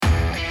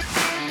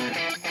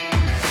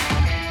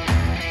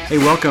Hey,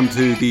 welcome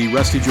to the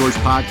Rusty George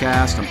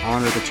podcast. I'm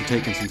honored that you're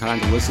taking some time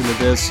to listen to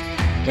this.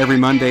 Every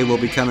Monday,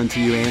 we'll be coming to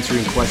you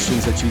answering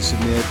questions that you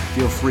submit.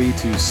 Feel free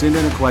to send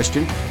in a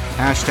question,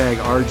 hashtag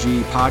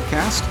RG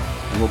Podcast,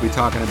 and we'll be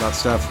talking about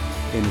stuff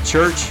in the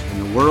church,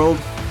 in the world,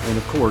 and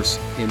of course,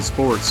 in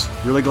sports.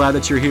 Really glad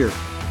that you're here.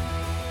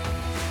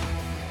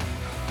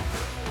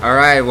 All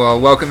right, well,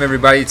 welcome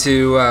everybody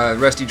to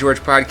Rusty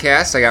George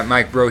Podcast. I got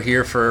Mike Bro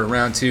here for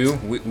round two,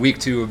 week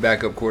two of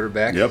backup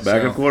quarterback. Yep,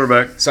 backup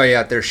quarterback. Saw you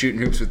out there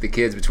shooting hoops with the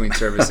kids between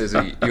services.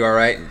 You all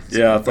right?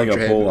 Yeah, I think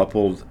I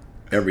pulled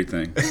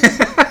everything.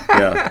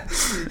 Yeah.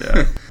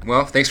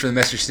 Well, thanks for the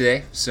message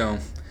today. So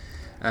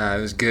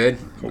it was good.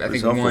 I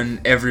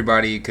think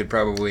everybody could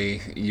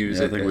probably use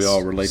it. I think we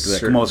all relate to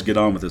that. Come on, let's get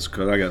on with this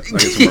because I got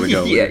somewhere to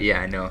go. Yeah,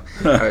 I know.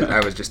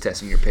 I was just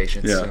testing your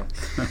patience. Yeah.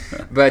 So.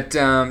 But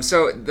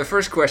so the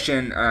first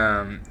question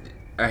I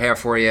have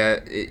for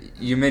you,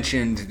 you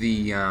mentioned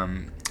the.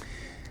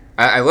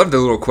 I love the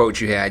little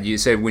quote you had. You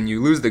said when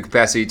you lose the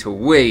capacity to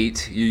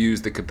wait, you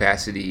use the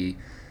capacity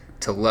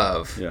to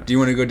love. Yeah. Do you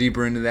want to go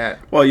deeper into that?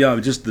 Well, yeah,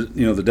 just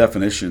the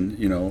definition,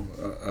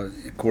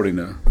 according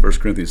to 1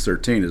 Corinthians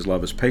 13, is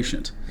love is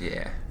patient.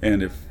 Yeah.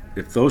 And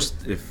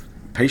if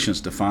patience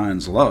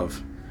defines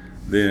love,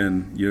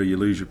 then you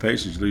lose your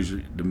patience, you lose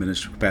your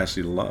diminished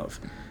capacity to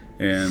love.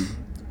 And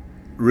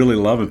really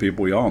loving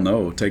people, we all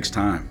know, takes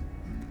time.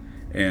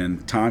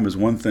 And time is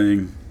one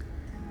thing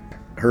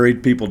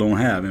hurried people don't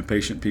have,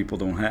 impatient people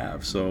don't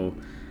have. So,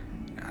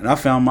 and I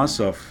found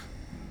myself,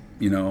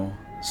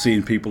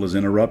 seeing people as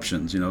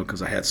interruptions,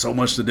 because I had so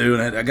much to do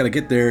and I got to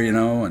get there,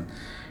 and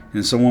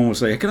someone would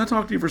say, hey, can I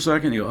talk to you for a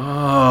second? You go,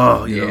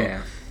 oh, you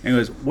know.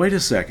 Anyways, wait a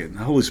second.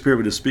 The Holy Spirit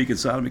would just speak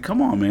inside of me.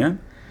 Come on, man.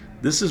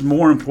 This is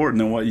more important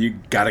than what you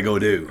got to go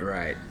do.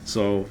 Right.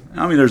 So,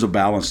 there's a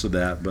balance to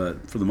that,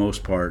 but for the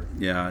most part,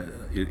 yeah,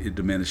 it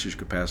diminishes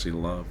capacity to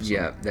love. So.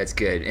 Yeah, that's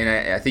good.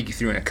 And I think you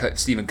threw in a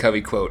Stephen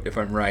Covey quote, if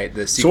I'm right,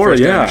 the seek Sorta,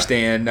 first to yeah.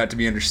 understand, not to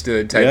be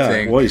understood type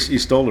thing. Well, he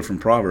stole it from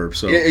Proverbs.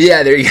 So.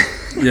 Yeah, there you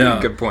go.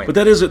 Yeah. Good point. But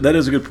that is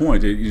a good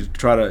point. You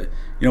try to,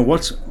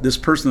 what's this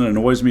person that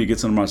annoys me,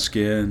 gets under my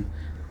skin,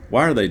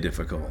 why are they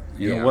difficult?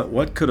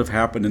 What could have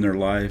happened in their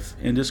life,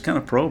 and just kind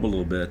of probe a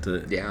little bit.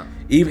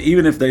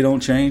 Even if they don't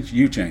change,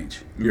 you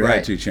change. Your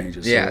attitude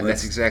changes. Yeah, so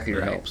that's exactly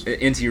right. Helps.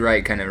 N.T.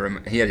 Wright kind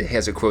of he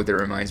has a quote that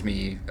reminds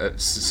me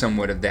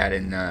somewhat of that,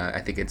 and I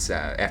think it's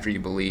After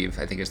You Believe.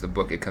 I think it's the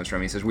book it comes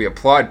from. He says, "We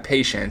applaud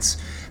patience,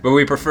 but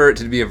we prefer it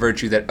to be a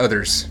virtue that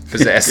others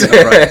possess."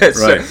 Right.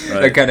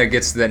 That kind of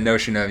gets to that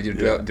notion of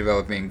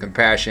developing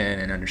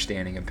compassion and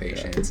understanding and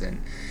patience and.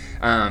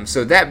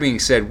 So that being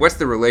said, what's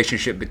the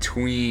relationship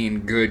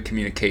between good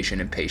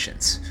communication and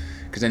patience?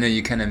 Because I know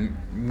you kind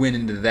of went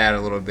into that a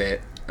little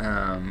bit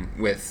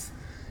with,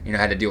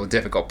 how to deal with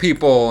difficult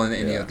people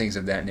and things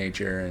of that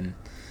nature. And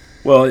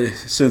well,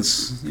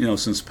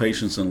 since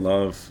patience and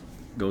love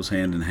goes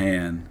hand in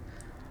hand,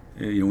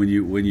 when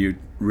you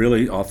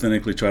really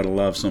authentically try to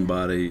love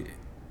somebody,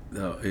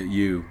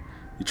 you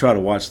try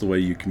to watch the way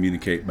you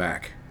communicate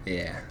back.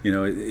 Yeah.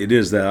 It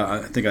is that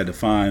I think I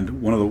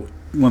defined one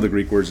of the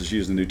Greek words that's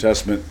used in the New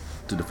Testament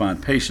to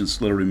define patience.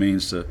 Literally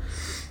means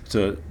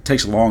to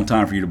takes a long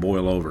time for you to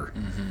boil over.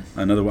 Mm-hmm.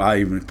 Another way I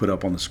even put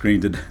up on the screen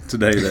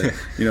today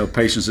that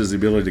patience is the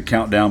ability to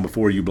count down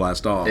before you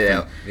blast off.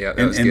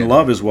 And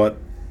love is what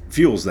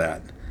fuels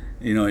that.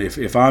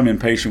 If I'm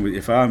impatient,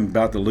 if I'm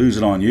about to lose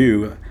it on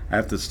you, I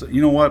have to.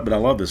 But I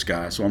love this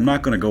guy, so I'm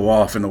not going to go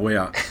off in the way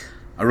I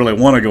really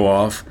want to go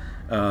off.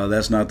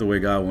 That's not the way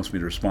God wants me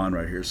to respond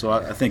right here. So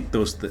I think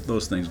those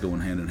things go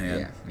hand in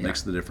hand.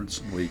 Makes the difference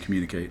in the way you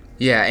communicate.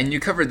 Yeah, and you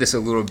covered this a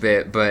little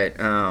bit, but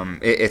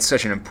it's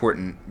such an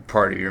important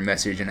part of your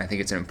message, and I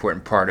think it's an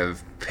important part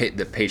of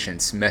the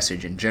patient's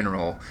message in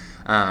general.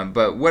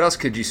 But what else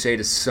could you say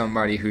to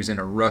somebody who's in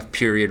a rough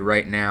period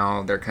right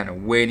now? They're kind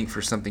of waiting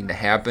for something to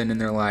happen in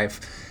their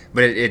life,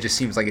 but it just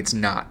seems like it's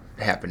not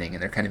happening,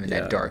 and they're kind of in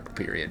that dark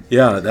period.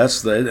 Yeah,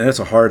 that's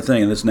a hard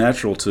thing, and it's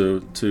natural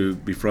to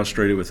be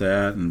frustrated with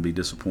that and be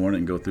disappointed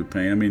and go through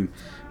pain.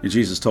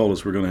 Jesus told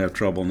us we're going to have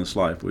trouble in this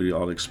life. We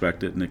all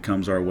expect it, and it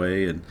comes our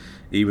way, and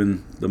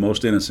even the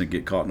most innocent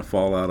get caught in the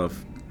fallout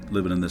of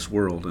living in this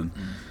world. And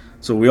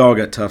so we all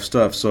got tough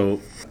stuff. So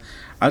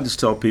I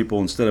just tell people,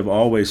 instead of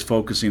always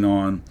focusing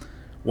on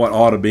what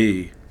ought to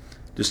be,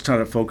 just try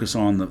to focus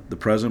on the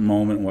present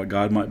moment and what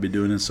God might be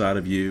doing inside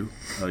of you.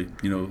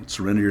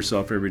 Surrender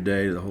yourself every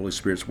day to the Holy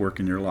Spirit's work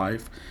in your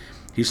life.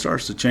 He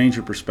starts to change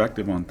your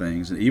perspective on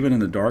things, and even in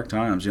the dark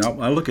times.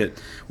 I look at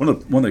one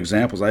of the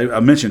examples I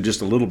mentioned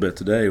just a little bit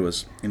today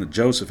was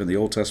Joseph in the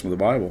Old Testament of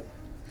the Bible.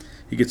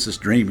 He gets this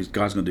dream.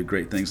 God's going to do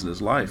great things in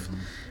his life.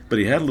 Mm-hmm. But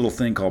he had a little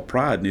thing called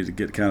pride needed to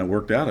get kind of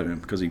worked out of him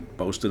because he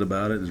boasted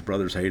about it. His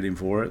brothers hated him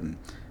for it. And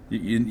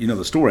you know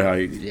the story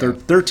how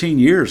 13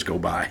 years go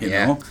by, you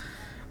know.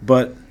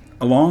 But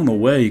along the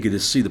way, you could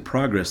just see the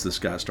progress this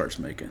guy starts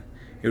making.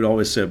 He would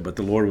always say, but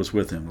the Lord was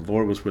with him. The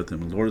Lord was with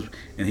him.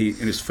 And he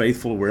was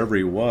faithful wherever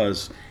he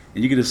was.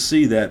 And you could just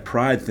see that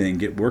pride thing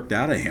get worked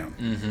out of him.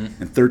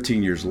 Mm-hmm. And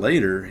 13 years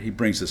later, he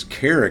brings this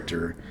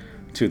character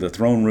to the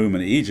throne room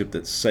in Egypt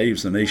that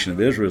saves the nation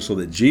of Israel so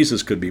that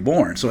Jesus could be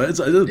born. So it's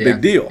a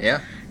big deal.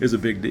 Yeah. It's a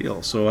big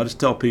deal. So I just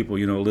tell people,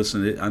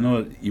 listen, I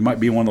know you might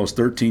be in one of those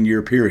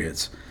 13-year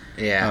periods.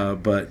 Yeah.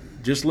 But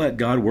just let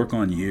God work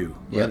on you.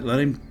 Yep. Let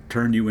him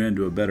turn you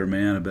into a better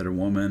man, a better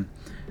woman.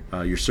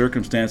 Your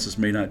circumstances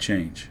may not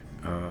change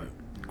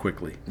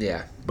quickly.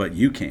 Yeah. But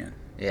you can.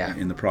 Yeah.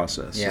 In the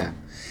process. Yeah. So.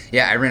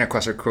 Yeah, I ran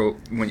across a quote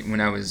when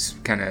I was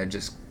kind of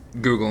just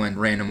Googling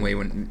randomly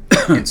when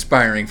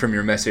inspiring from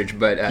your message,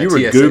 but you were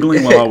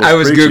Googling while I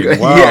was preaching. Googling.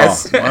 Wow.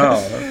 Yes.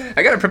 Wow.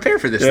 I got to prepare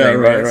for this thing,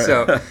 right?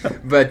 So,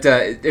 but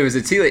it was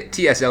a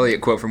T.S. Eliot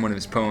quote from one of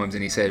his poems,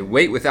 and he said,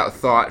 "Wait without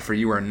thought, for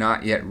you are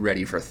not yet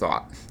ready for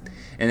thought."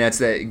 And that's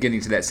that, getting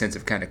to that sense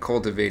of kind of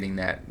cultivating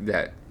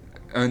that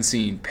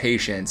unseen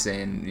patience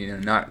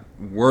and not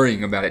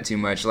worrying about it too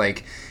much.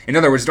 Like, in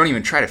other words, don't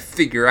even try to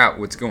figure out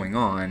what's going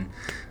on.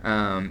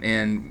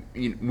 And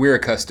we're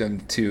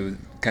accustomed to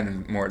kind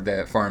of more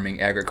the farming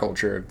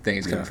agriculture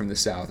things coming from the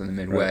South and the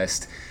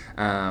Midwest,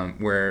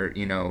 where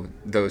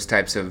those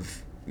types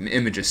of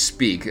images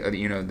speak.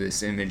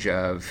 This image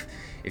of,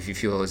 if you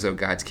feel as though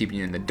God's keeping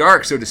you in the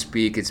dark, so to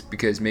speak, it's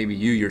because maybe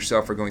you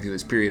yourself are going through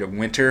this period of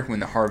winter when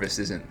the harvest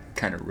isn't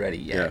kind of ready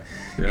yet.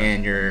 Yeah.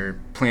 And you're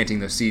planting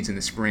those seeds in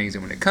the springs,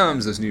 and when it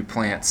comes, those new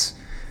plants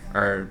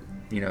are,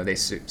 they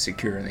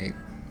secure and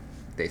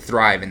they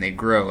thrive and they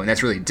grow. And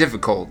that's really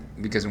difficult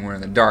because when we're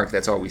in the dark,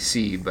 that's all we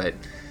see, but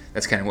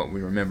that's kind of what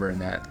we remember in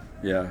that.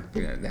 Yeah.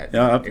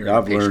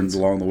 I've learned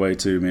along the way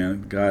too,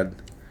 man.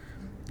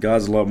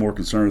 God's a lot more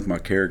concerned with my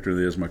character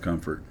than he is my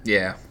comfort.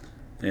 Yeah.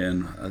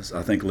 And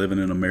I think living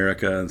in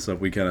America and stuff,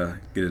 we kind of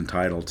get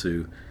entitled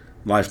to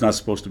life's not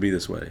supposed to be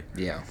this way.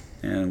 Yeah.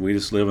 And we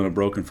just live in a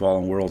broken,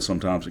 fallen world.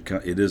 Sometimes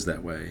it is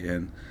that way.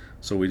 And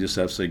so we just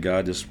have to say,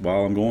 God, just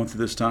while I'm going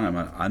through this time,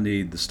 I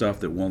need the stuff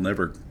that will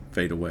never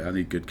fade away. I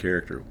need good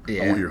character.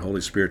 Yeah. I want your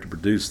Holy Spirit to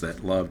produce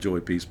that love, joy,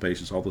 peace,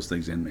 patience, all those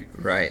things in me.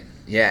 Right.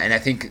 Yeah, and I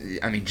think,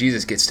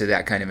 Jesus gets to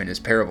that kind of in his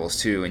parables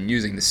too, and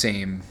using the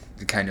same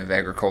kind of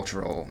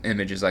agricultural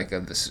images like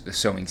of the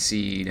sowing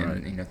seed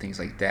and things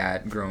like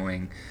that,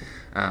 growing.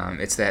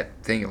 It's that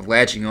thing of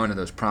latching onto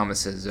those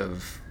promises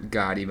of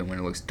God even when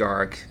it looks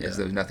dark, as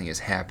though nothing is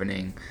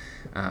happening.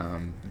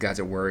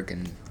 God's at work,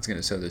 and it's going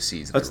to sow those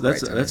seeds.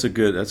 That's a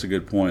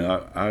good point.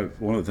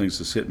 One of the things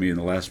that's hit me in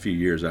the last few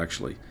years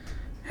actually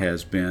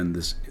has been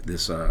this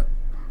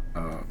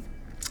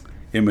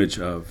image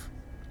of,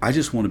 I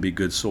just want to be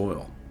good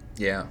soil.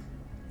 Yeah.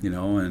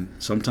 And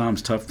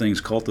sometimes tough things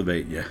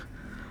cultivate you.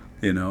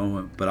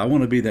 But I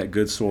want to be that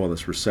good soil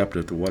that's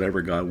receptive to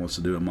whatever God wants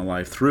to do in my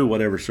life through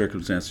whatever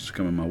circumstances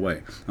come in my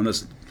way. I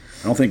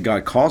don't think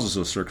God causes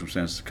those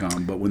circumstances to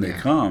come, but when they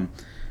come,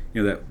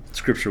 that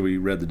scripture we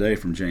read today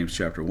from James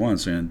chapter 1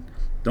 saying,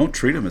 don't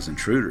treat them as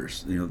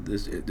intruders.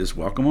 Just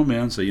welcome them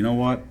in. Say, you know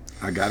what?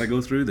 I got to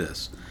go through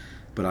this.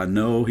 But I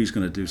know he's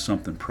going to do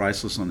something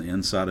priceless on the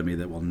inside of me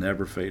that will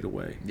never fade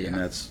away. Yeah. And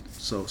that's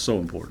so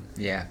important.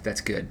 Yeah,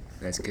 that's good.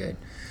 That's good.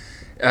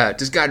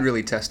 Does God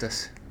really test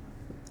us,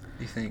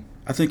 you think?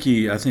 I think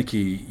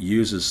he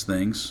uses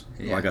things.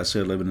 Yeah. Like I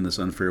said, living in this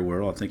unfair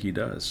world, I think he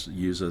does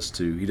use us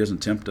to. He doesn't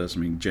tempt us.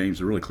 James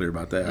is really clear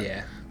about that.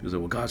 Yeah. He said,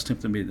 well, God's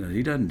tempting me.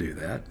 He doesn't do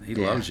that. He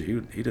loves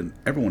you. He didn't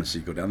ever want to see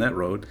you go down that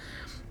road.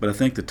 But I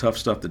think the tough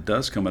stuff that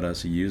does come at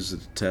us, he uses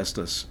it to test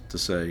us, to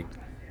say,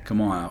 come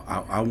on,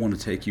 I want to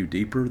take you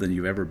deeper than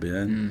you've ever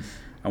been.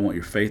 I want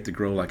your faith to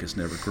grow like it's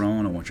never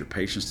grown. I want your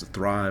patience to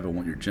thrive. I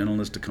want your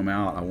gentleness to come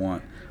out. I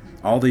want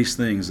all these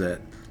things that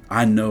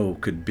I know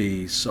could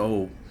be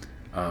so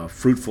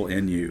fruitful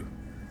in you.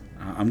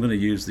 I'm going to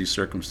use these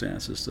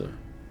circumstances to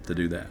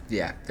do that.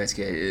 Yeah, that's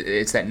good.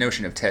 It's that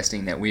notion of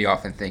testing that we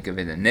often think of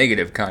in a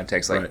negative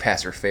context, like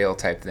pass or fail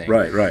type thing.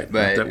 Right.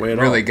 But not that way at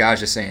really, all. God's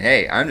just saying,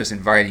 hey, I'm just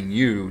inviting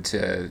you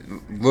to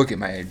look at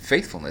my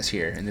faithfulness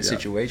here in this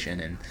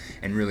situation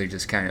and really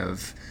just kind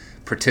of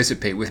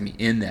participate with me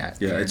in that.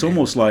 Yeah, it's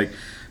almost like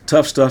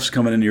tough stuff's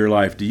coming into your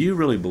life. Do you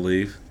really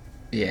believe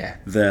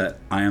that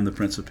I am the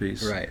Prince of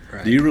Peace? Right.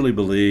 Do you really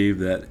believe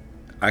that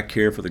I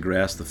care for the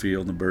grass, the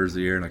field, and the birds of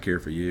the air, and I care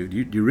for you?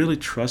 Do you really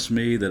trust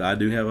me that I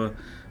do have a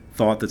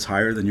thought that's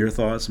higher than your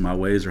thoughts? My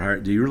ways are higher.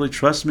 Do you really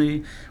trust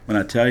me when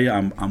I tell you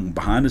I'm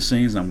behind the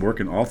scenes, I'm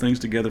working all things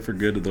together for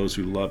good to those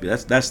who love you?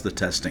 That's the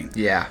testing.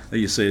 Yeah.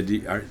 You say,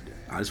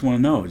 I just want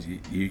to know,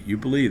 you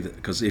believe it.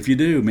 Because if you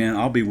do, man,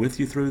 I'll be with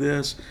you through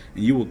this,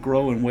 and you will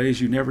grow in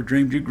ways you never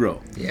dreamed you'd grow.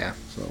 Yeah.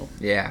 So.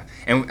 Yeah.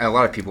 And a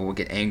lot of people will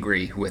get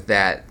angry with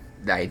that,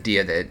 the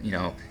idea that,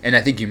 and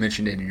I think you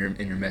mentioned it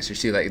in your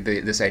message too, like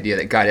this idea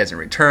that God hasn't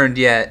returned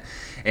yet.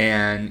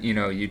 And,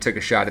 you took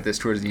a shot at this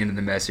towards the end of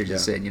the message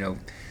and said,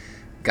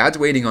 God's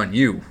waiting on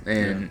you,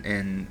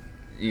 and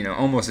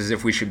almost as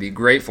if we should be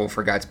grateful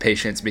for God's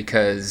patience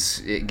because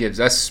it gives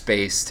us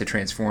space to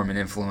transform and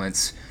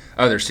influence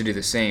others to do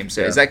the same.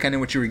 So is that kind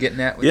of what you were getting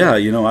at with that?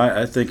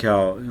 I think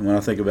when I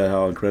think about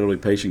how incredibly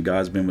patient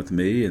God's been with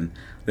me, and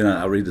then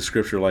I read the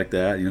scripture like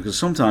that, because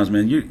sometimes,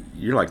 man,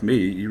 you're like me,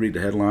 you read the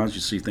headlines,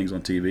 you see things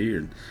on TV,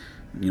 and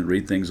you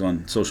read things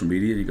on social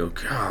media, and you go,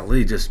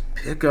 golly, just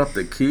pick up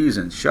the keys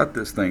and shut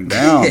this thing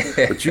down.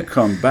 But you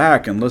come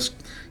back and let's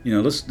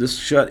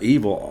shut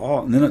evil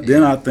all. And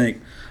then I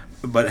think,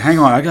 but hang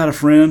on, I got a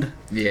friend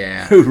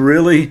who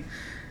really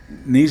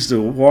needs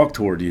to walk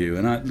toward you,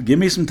 and give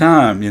me some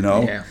time.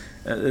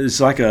 It's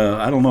like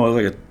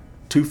a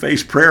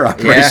two-faced prayer I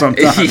pray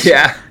sometimes.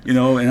 And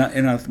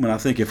when I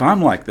think if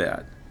I'm like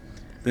that,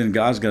 then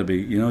God's got to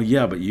be,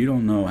 but you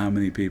don't know how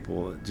many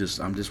people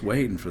I'm just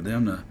waiting for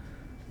them to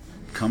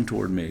come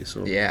toward me.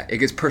 So it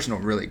gets personal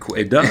really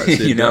quick. It does.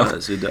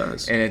 It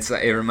does. And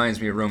it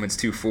reminds me of Romans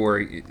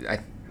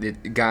 2:4.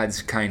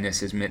 God's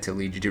kindness is meant to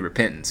lead you to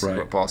repentance. Right.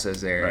 What Paul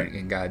says there, right.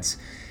 and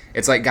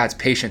it's like God's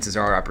patience is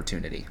our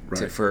opportunity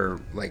right. for,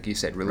 like you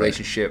said,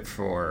 relationship.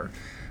 Right.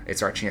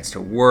 It's our chance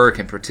to work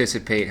and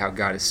participate how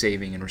God is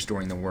saving and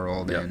restoring the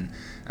world, yep. and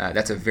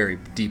that's a very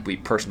deeply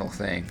personal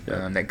thing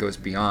yep. that goes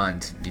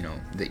beyond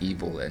the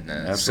evil and the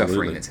Absolutely.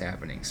 suffering that's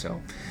happening. So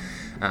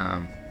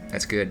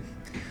that's good.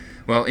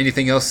 Well,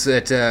 anything else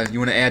that you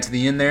want to add to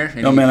the end there?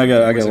 No, man, I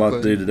got a lot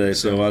to do today,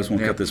 so I just want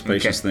to cut this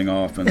patience thing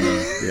off. And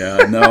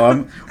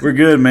we're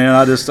good, man.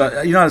 I just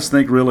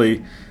think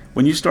really,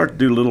 when you start to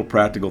do little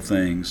practical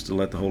things to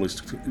let the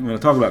when I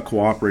talk about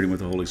cooperating with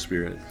the Holy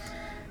Spirit,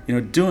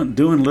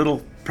 doing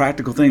little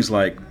practical things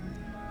like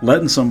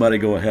letting somebody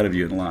go ahead of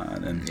you in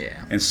line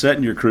and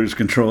setting your cruise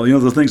control.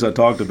 The things I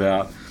talked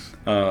about.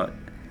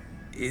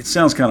 It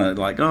sounds kind of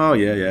like, oh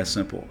yeah,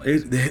 simple.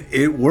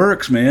 It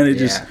works, man. It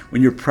just,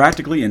 when you're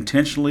practically,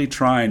 intentionally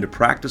trying to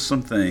practice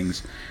some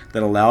things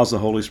that allows the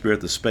Holy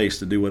Spirit the space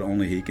to do what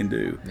only He can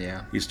do.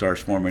 Yeah. He starts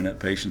forming that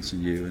patience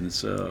in you, and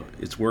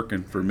it's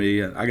working for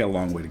me. I got a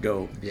long way to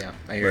go. Yeah,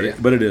 I hear you.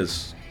 But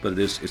it's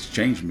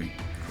changed me.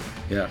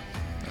 Yeah.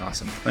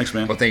 Awesome. Thanks,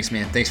 man. Well, thanks,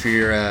 man. Thanks for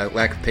your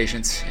lack of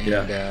patience. And,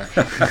 we'll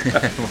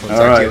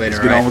talk to you later. Let's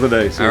get on with the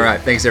day. All right.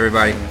 Thanks,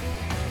 everybody.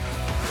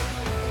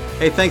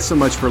 Hey, thanks so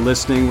much for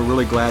listening. We're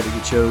really glad that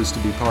you chose to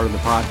be part of the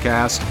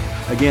podcast.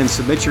 Again,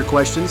 submit your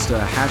questions to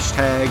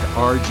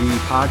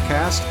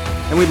 #RGPodcast.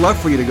 And we'd love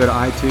for you to go to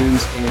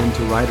iTunes and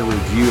to write a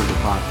review of the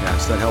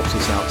podcast. That helps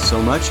us out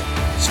so much.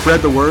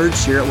 Spread the word,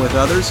 share it with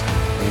others,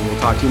 and we'll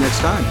talk to you next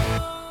time.